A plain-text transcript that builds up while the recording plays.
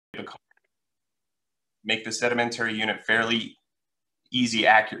make the sedimentary unit fairly easy,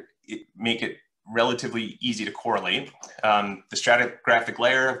 accurate, make it relatively easy to correlate. The stratigraphic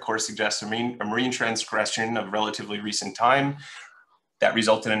layer, of course, suggests a marine transgression of relatively recent time that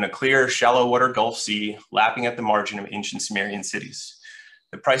resulted in a clear, shallow water Gulf Sea lapping at the margin of ancient Sumerian cities.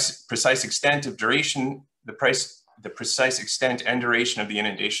 The precise extent of duration, the precise extent and duration of the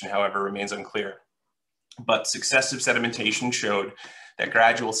inundation, however, remains unclear. But successive sedimentation showed that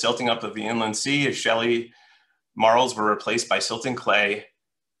gradual silting up of the inland sea as shelly marls were replaced by silt and clay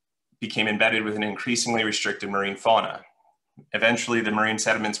became embedded with an increasingly restricted marine fauna. Eventually, the marine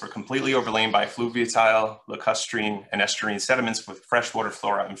sediments were completely overlain by fluviatile, lacustrine, and estuarine sediments with freshwater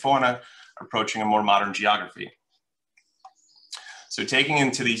flora and fauna approaching a more modern geography. So taking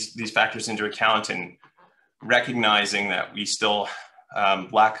into these factors into account and recognizing that we still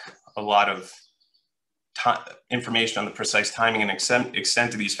lack a lot of information on the precise timing and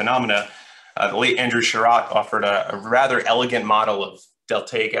extent of these phenomena, the late Andrew Sherratt offered a rather elegant model of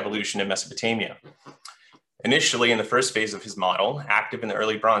deltaic evolution in Mesopotamia. Initially, in the first phase of his model, active in the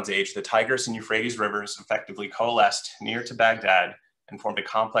early Bronze Age, the Tigris and Euphrates rivers effectively coalesced near to Baghdad and formed a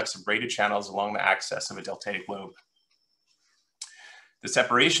complex of braided channels along the axis of a deltaic lobe. The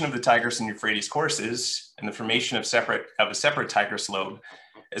separation of the Tigris and Euphrates courses and the formation of a separate Tigris lobe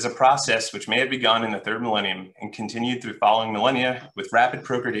is a process which may have begun in the 3rd millennium and continued through following millennia with rapid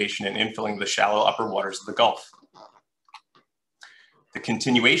progradation and infilling the shallow upper waters of the Gulf. The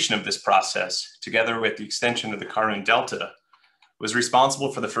continuation of this process, together with the extension of the Karun Delta, was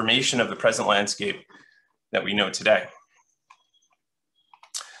responsible for the formation of the present landscape that we know today.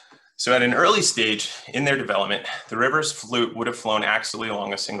 So at an early stage in their development, the rivers would have flown axially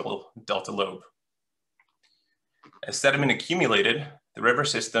along a single delta lobe. As sediment accumulated, the river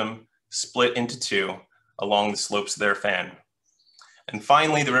system split into two along the slopes of their fan. And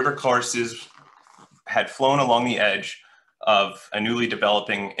finally, the river courses had flown along the edge of a newly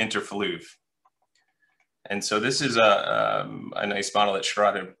developing interfluve. And so this is a nice model that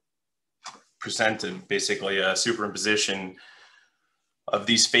Sherratt presented, basically a superimposition of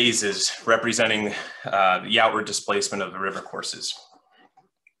these phases representing the outward displacement of the river courses.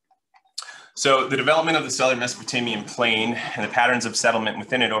 So the development of the southern Mesopotamian plain and the patterns of settlement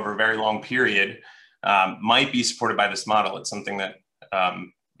within it over a very long period might be supported by this model. It's something that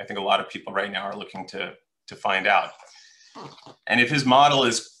I think a lot of people right now are looking to find out. And if his model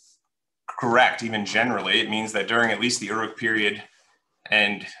is correct, even generally, it means that during at least the Uruk period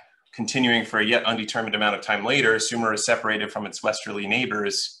and continuing for a yet undetermined amount of time later, Sumer is separated from its easterly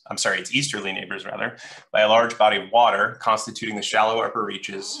neighbors rather, by a large body of water constituting the shallow upper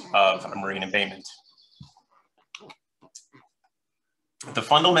reaches of a marine embayment. The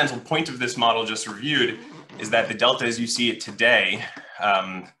fundamental point of this model just reviewed is that the delta as you see it today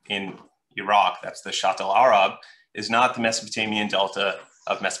in Iraq, that's the Shatt al-Arab, is not the Mesopotamian delta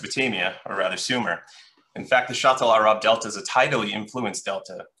of Mesopotamia, or rather Sumer. In fact, the Shatt al-Arab delta is a tidally influenced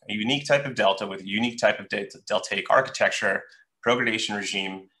delta, a unique type of delta with a unique type of deltaic architecture, progradation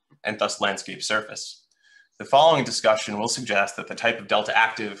regime, and thus landscape surface. The following discussion will suggest that the type of delta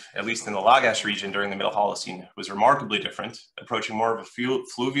active, at least in the Lagash region during the Middle Holocene, was remarkably different, approaching more of a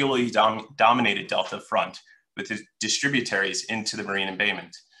fluvially dominated delta front with its distributaries into the marine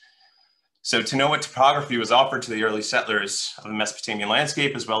embayment. So to know what topography was offered to the early settlers of the Mesopotamian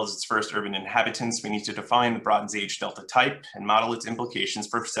landscape, as well as its first urban inhabitants, we need to define the Bronze Age delta type and model its implications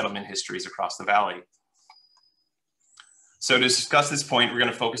for settlement histories across the valley. So to discuss this point, we're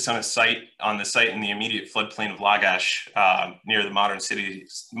going to focus on the site in the immediate floodplain of Lagash, near the modern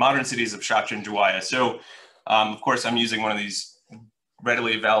cities of Shatra and Juwaya. So of course, I'm using one of these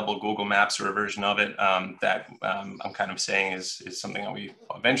readily available Google Maps, or a version of it that I'm kind of saying is something that we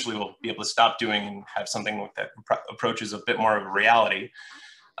eventually will be able to stop doing and have something that approaches a bit more of a reality.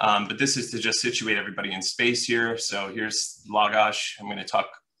 But this is to just situate everybody in space here. So here's Lagash. I'm going to talk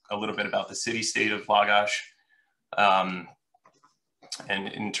a little bit about the city-state of Lagash. And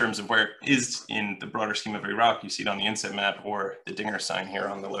in terms of where it is in the broader scheme of Iraq, you see it on the inset map or the dinger sign here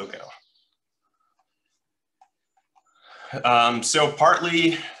on the logo. So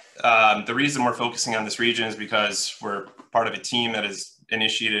partly the reason we're focusing on this region is because we're part of a team that has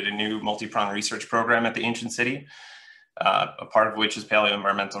initiated a new multi-pronged research program at the ancient city, a part of which is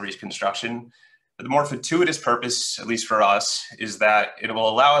paleoenvironmental reconstruction. But the more fortuitous purpose, at least for us, is that it will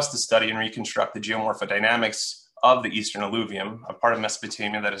allow us to study and reconstruct the geomorphodynamics of the Eastern alluvium, a part of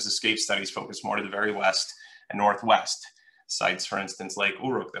Mesopotamia that has escaped studies focused more to the very west and northwest, sites, for instance, like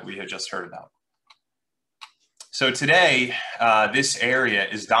Uruk that we had just heard about. So today, this area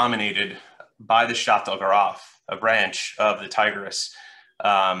is dominated by the Shatt al-Arab, a branch of the Tigris,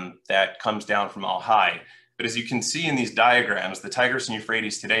 that comes down from all high. But as you can see in these diagrams, the Tigris and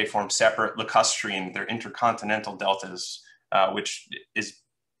Euphrates today form separate lacustrine, they're intercontinental deltas, which is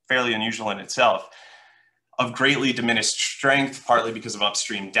fairly unusual in itself, of greatly diminished strength, partly because of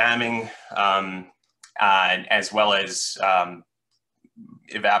upstream damming, as well as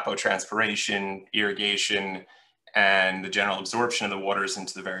evapotranspiration, irrigation, and the general absorption of the waters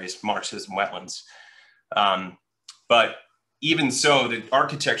into the various marshes and wetlands. But even so, the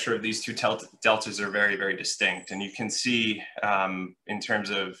architecture of these two deltas are very, very distinct. And you can see in terms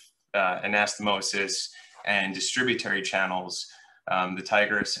of anastomosis and distributary channels, the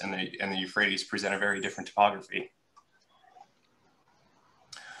Tigris and the Euphrates present a very different topography.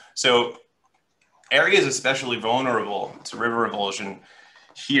 So areas especially vulnerable to river revulsion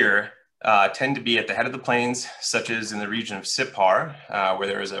here tend to be at the head of the plains, such as in the region of Sippar, where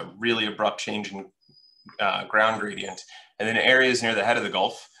there is a really abrupt change in ground gradient, and then areas near the head of the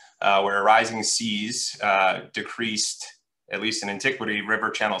Gulf, where rising seas decreased, at least in antiquity,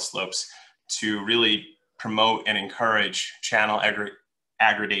 river channel slopes to really promote and encourage channel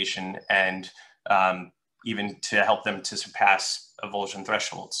aggradation and even to help them to surpass avulsion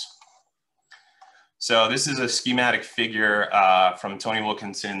thresholds. So this is a schematic figure from Tony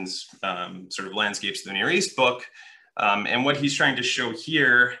Wilkinson's sort of Landscapes of the Near East book. And what he's trying to show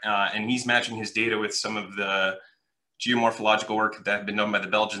here, and he's matching his data with some of the geomorphological work that had been done by the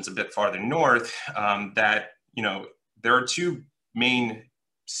Belgians a bit farther north, that, you know, there are two main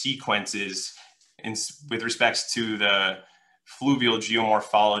sequences with respects to the fluvial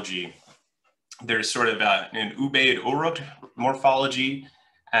geomorphology. There's sort of an Ubaid-Uruk morphology,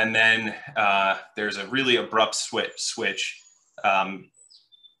 and then there's a really abrupt switch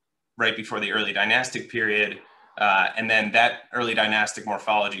right before the early dynastic period. And then that early dynastic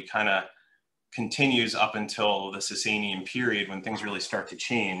morphology kind of continues up until the Sasanian period when things really start to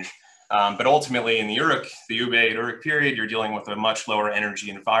change. But ultimately in the Ubaid-Uruk period, you're dealing with a much lower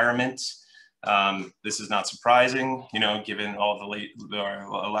energy environment. This is not surprising, you know, given all the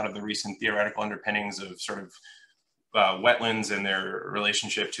a lot of the recent theoretical underpinnings of sort of wetlands and their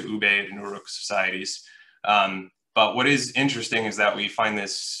relationship to Ubaid and Uruk societies. But what is interesting is that we find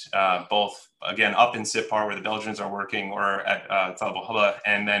this both, again, up in Sippar where the Belgians are working, or at Tel Hubba,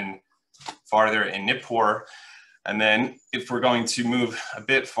 and then farther in Nippur. And then if we're going to move a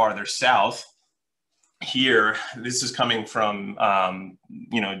bit farther south, here, this is coming from,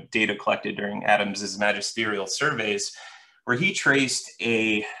 you know, data collected during Adams's magisterial surveys, where he traced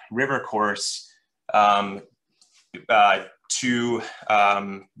a river course to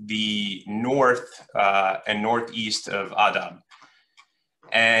the north and northeast of Adab.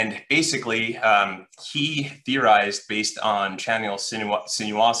 And basically, he theorized based on channel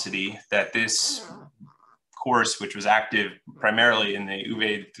sinuosity that this course, which was active primarily in the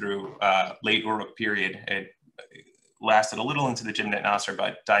Ubaid through late Uruk period, it lasted a little into the Jimnet Nasser,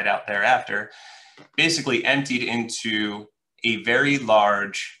 but died out thereafter, basically emptied into a very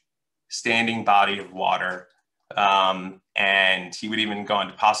large standing body of water. And he would even go on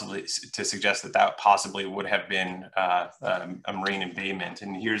to possibly to suggest that that possibly would have been a marine embayment.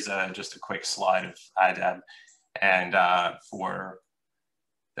 And here's just a quick slide of Adab. And for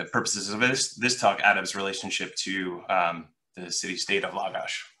the purposes of this talk, Adab's relationship to the city-state of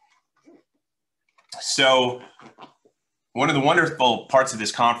Lagash. So one of the wonderful parts of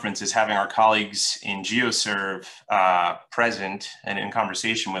this conference is having our colleagues in GeoServe present and in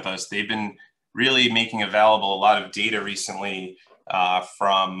conversation with us. They've been really making available a lot of data recently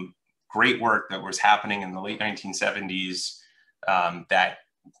from great work that was happening in the late 1970s that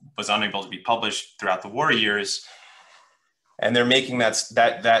was unable to be published throughout the war years. And they're making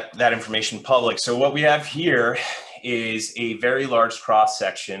that information public. So what we have here is a very large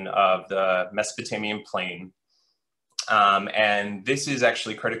cross-section of the Mesopotamian plain. And this is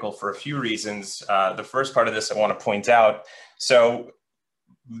actually critical for a few reasons. The first part of this I want to point out. So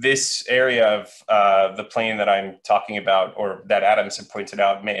this area of the plain that I'm talking about, or that Adams had pointed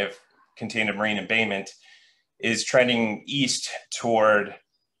out may have contained a marine embayment, is trending east toward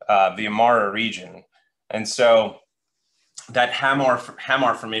the Amara region. And so that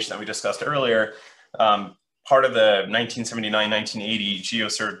Hamar formation that we discussed earlier, part of the 1979-1980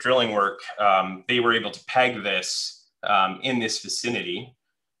 GeoServe drilling work, they were able to peg this in this vicinity.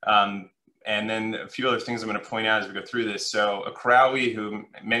 And then a few other things I'm going to point out as we go through this. So Akrawi, who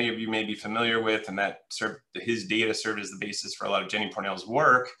many of you may be familiar with, and that his data served as the basis for a lot of Jenny Pornell's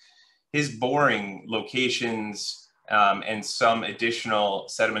work, his boring locations and some additional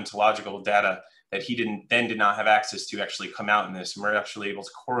sedimentological data that he did not have access to actually come out in this. And we're actually able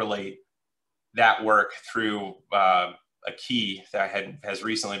to correlate that work through a key that has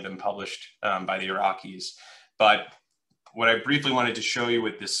recently been published by the Iraqis. But what I briefly wanted to show you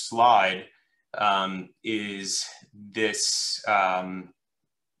with this slide is this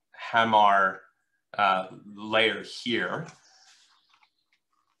Hamar layer here.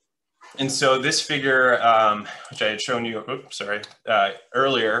 And so this figure, which I had shown you,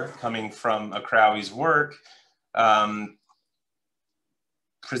 earlier, coming from Akrawi's work,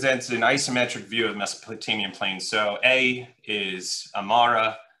 presents an isometric view of the Mesopotamian plain. So A is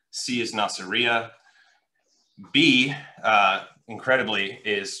Amara, C is Nasiriyah, B, incredibly,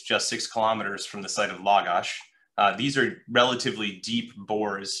 is just 6 kilometers from the site of Lagash. These are relatively deep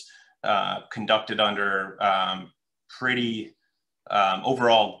bores conducted under pretty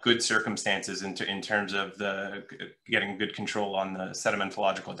overall good circumstances in terms of getting good control on the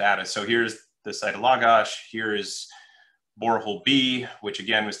sedimentological data. So here's the site of Lagash. Here is borehole B, which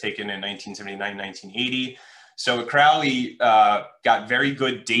again was taken in 1979, 1980. So Akrawi got very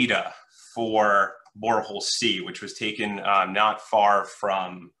good data for borehole C, which was taken not far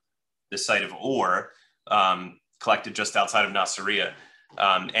from the site of Ur, collected just outside of Nasiriyah.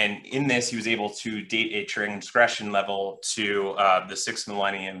 And in this, he was able to date a transgression level to the 6th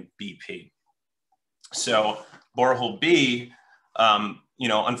millennium BP. So borehole B,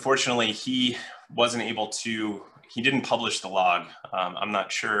 unfortunately, he wasn't able to, he didn't publish the log. I'm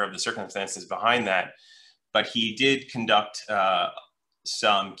not sure of the circumstances behind that, but he did conduct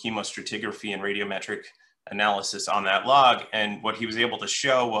some chemostratigraphy and radiometric analysis on that log. And what he was able to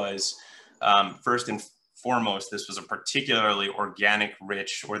show was, first and foremost, this was a particularly organic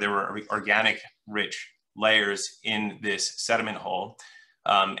rich, or there were organic rich layers in this sediment hole.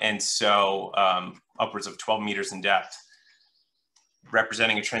 And so upwards of 12 meters in depth,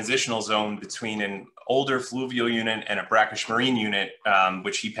 representing a transitional zone between an older fluvial unit and a brackish marine unit,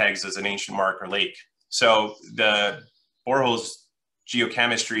 which he pegs as an ancient marker lake. So the borehole's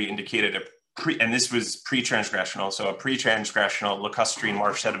geochemistry indicated and this was pre-transgressional, so a pre-transgressional lacustrine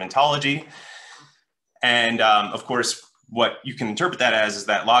marsh sedimentology. And of course, what you can interpret that as is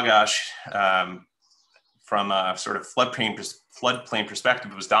that Lagash, from a sort of floodplain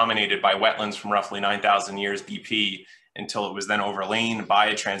perspective, was dominated by wetlands from roughly 9,000 years BP until it was then overlain by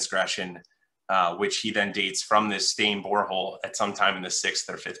a transgression, which he then dates from this same borehole at some time in the 6th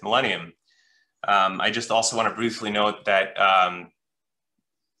or 5th millennium. I just also want to briefly note that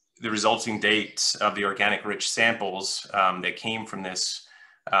the resulting dates of the organic rich samples that came from this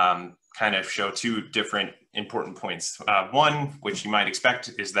kind of show 2 different important points. One, which you might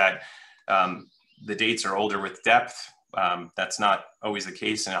expect, is that the dates are older with depth. That's not always the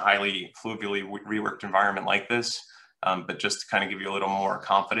case in a highly fluvially reworked environment like this, but just to kind of give you a little more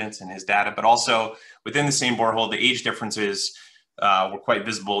confidence in his data. But also within the same borehole, the age differences were quite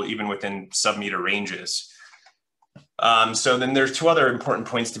visible even within sub-meter ranges. So then there's 2 other important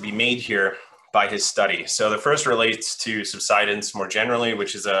points to be made here by his study. So the first relates to subsidence more generally,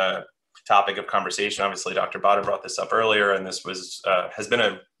 which is a topic of conversation. Obviously, Dr. Bada brought this up earlier, and this was has been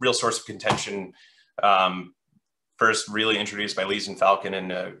a real source of contention, first really introduced by Lees and Falcon,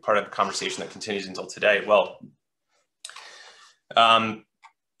 and part of the conversation that continues until today. Well,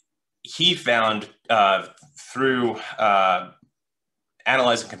 he found through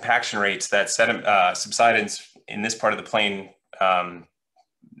analyzing compaction rates that subsidence in this part of the plain,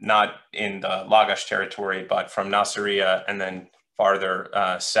 not in the Lagash territory, but from Nasiriyah and then farther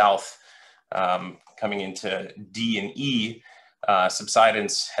south, coming into D and E,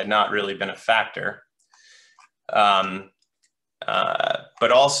 subsidence had not really been a factor. But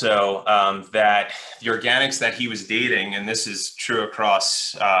also that the organics that he was dating, and this is true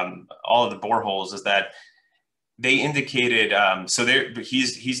across all of the boreholes, is that they indicated,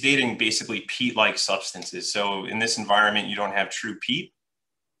 he's dating basically peat-like substances. So in this environment, you don't have true peat,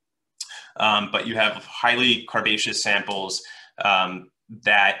 but you have highly carbaceous samples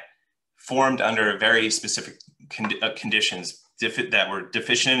that formed under very specific conditions that were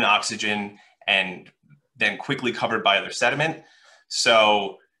deficient in oxygen and then quickly covered by other sediment.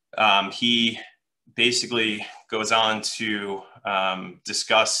 So he basically goes on to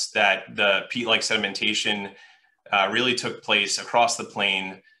discuss that the peat-like sedimentation really took place across the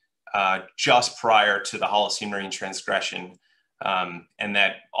plain just prior to the Holocene marine transgression, and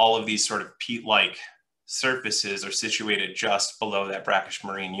that all of these sort of peat-like surfaces are situated just below that brackish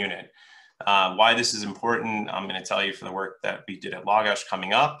marine unit. Why this is important, I'm going to tell you for the work that we did at Lagash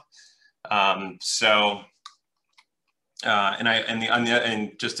coming up. And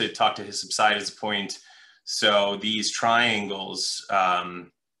just to talk to his subsidence point, so these triangles,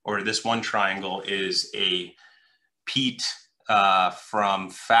 or this one triangle, is a peat from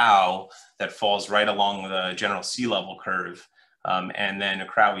FAO that falls right along the general sea level curve. And then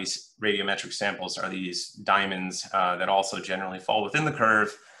Crowley's radiometric samples are these diamonds that also generally fall within the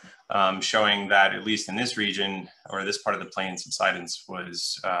curve, showing that at least in this region or this part of the plain, subsidence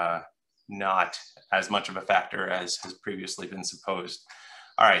was not as much of a factor as has previously been supposed.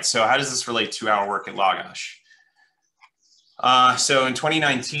 All right, so how does this relate to our work at Lagash? So in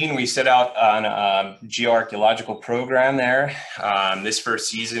 2019, we set out on a geoarchaeological program there. This first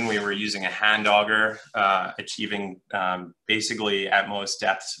season, we were using a hand auger, achieving basically at most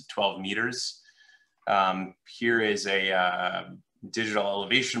depths of 12 meters. Here is a digital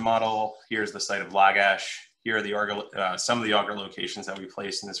elevation model. Here's the site of Lagash. Here are the some of the auger locations that we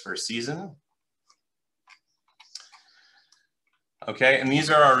placed in this first season. Okay, and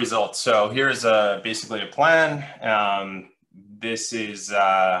these are our results. So here's basically a plan. This is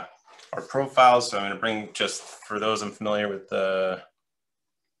our profile. So I'm going to bring, just for those unfamiliar with the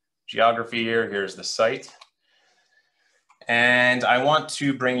geography here, here's the site. And I want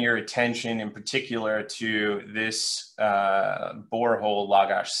to bring your attention in particular to this borehole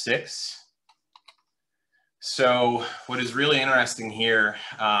Lagash 6. So what is really interesting here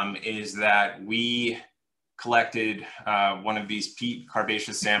is that we collected one of these peat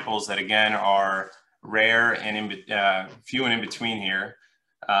carbaceous samples that again are rare and few and in between here.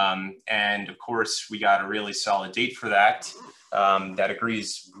 And of course, we got a really solid date for that that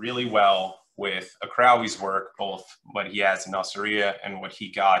agrees really well with Akrawi's work, both what he has in Nasiriyah and what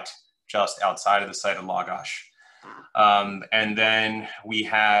he got just outside of the site of Lagash. And then we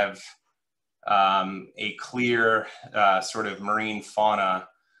have a clear sort of marine fauna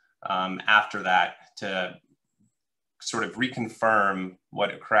after that to sort of reconfirm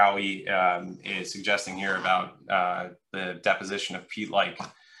what Akrawi is suggesting here about the deposition of peat-like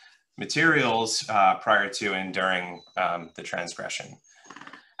materials prior to and during the transgression.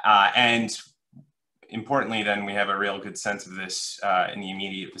 And importantly, then we have a real good sense of this in the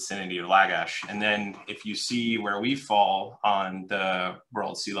immediate vicinity of Lagash. And then if you see where we fall on the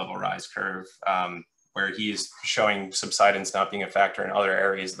world sea level rise curve, where he is showing subsidence not being a factor in other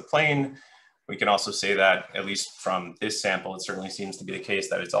areas of the plain, we can also say that, at least from this sample, it certainly seems to be the case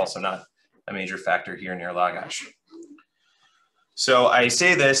that it's also not a major factor here near Lagash. So I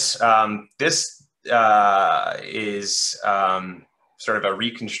say this, this is sort of a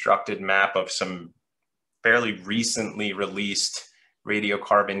reconstructed map of some fairly recently released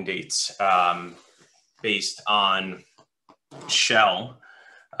radiocarbon dates based on shell.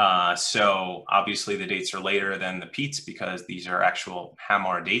 So obviously the dates are later than the peats because these are actual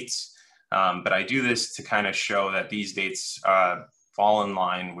Hamar dates. But I do this to kind of show that these dates fall in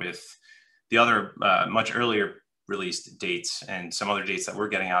line with the other much earlier released dates and some other dates that we're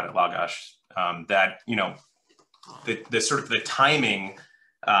getting out at Lagash that, you know, the sort of the timing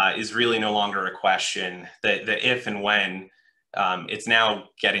is really no longer a question. The if and when, it's now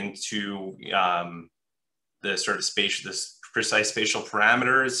getting to the sort of this precise spatial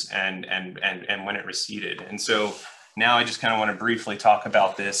parameters and when it receded. And so now I just kind of want to briefly talk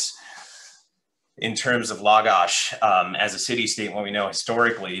about this in terms of Lagash as a city-state, what we know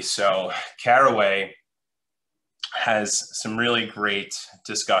historically. So Caraway has some really great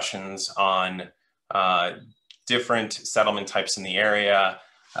discussions on different settlement types in the area,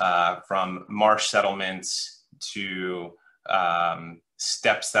 from marsh settlements to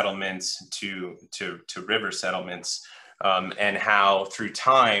steppe settlements to river settlements, and how through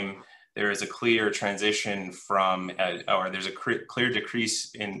time there is a clear transition from, or there's a clear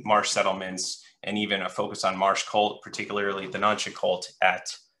decrease in marsh settlements and even a focus on marsh cult, particularly the Nansha cult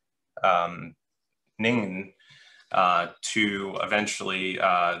at Ningen, to eventually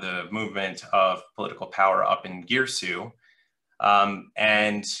the movement of political power up in Girsu.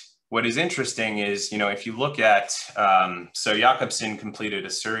 And what is interesting is, you know, if you look at, so Jakobsen completed a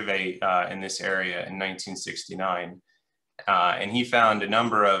survey in this area in 1969, and he found a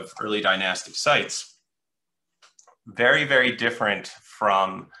number of early dynastic sites, very, very different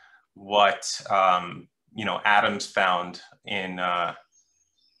from what, you know, Adams found in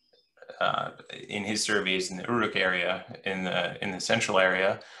his surveys in the Uruk area, in the central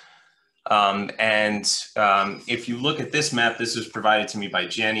area. If you look at this map, this was provided to me by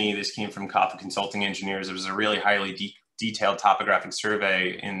Jenny. This came from Kappa Consulting Engineers. It was a really highly detailed topographic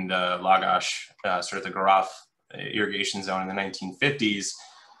survey in the Lagash, sort of the Garaf irrigation zone in the 1950s,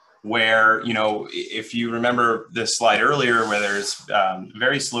 where, you know, if you remember the slide earlier where there's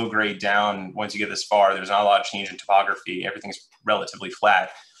very slow grade down, once you get this far, there's not a lot of change in topography. Everything's relatively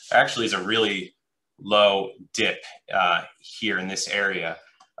flat. There actually is a really low dip here in this area.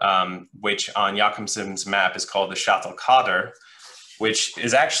 which on Jakobsen's map is called the Shatt el-Qadr, which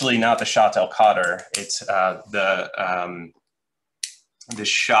is actually not the Shatt el-Qadr. It's the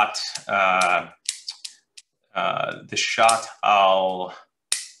Shatt al.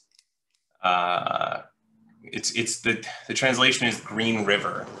 It's the translation is Green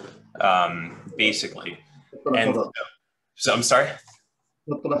River, basically. And so I'm sorry.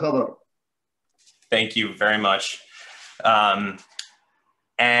 Thank you very much. And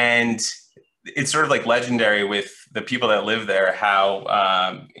it's sort of like legendary with the people that live there,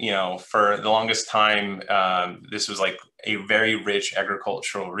 how, you know, for the longest time, this was like a very rich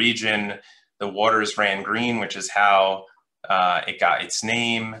agricultural region. The waters ran green, which is how it got its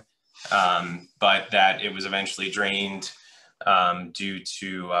name, but that it was eventually drained due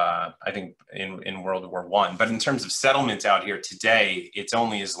to, I think, in World War I. But in terms of settlement out here today, it's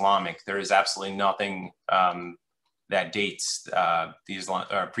only Islamic. There is absolutely nothing that dates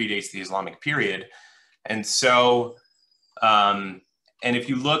predates the Islamic period. And so, and if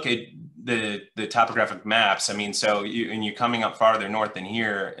you look at the topographic maps, I mean, so you're coming up farther north than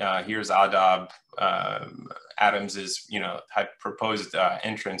here, here's Adab, Adams's, you know, proposed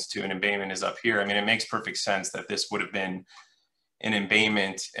entrance to an embayment is up here. I mean, it makes perfect sense that this would have been an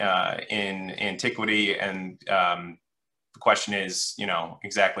embayment in antiquity. And the question is, you know,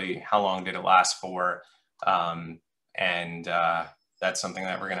 exactly how long did it last for? And that's something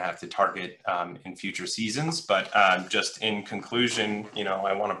that we're going to have to target in future seasons. But just in conclusion, you know,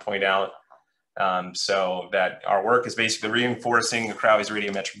 I want to point out so that our work is basically reinforcing the Crowley's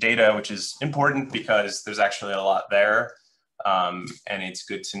radiometric data, which is important because there's actually a lot there. And it's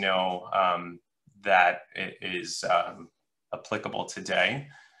good to know that it is applicable today.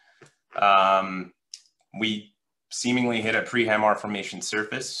 We seemingly hit a pre-Hamar formation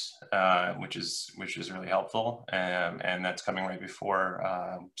surface, which is really helpful, and that's coming right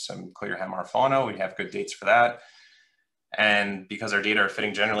before some clear Hamar fauna. We have good dates for that, and because our data are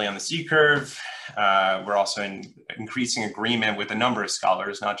fitting generally on the C curve, we're also in increasing agreement with a number of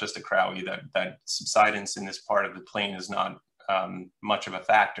scholars, not just a Crowley, that subsidence in this part of the plain is not much of a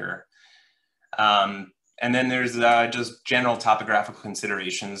factor. And then there's just general topographical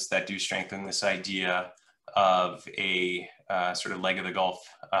considerations that do strengthen this idea of a sort of leg of the Gulf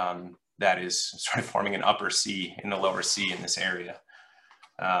that is sort of forming an upper sea in the lower sea in this area.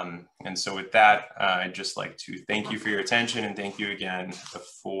 And so with that, I'd just like to thank you for your attention, and thank you again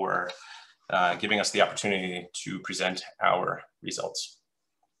for giving us the opportunity to present our results.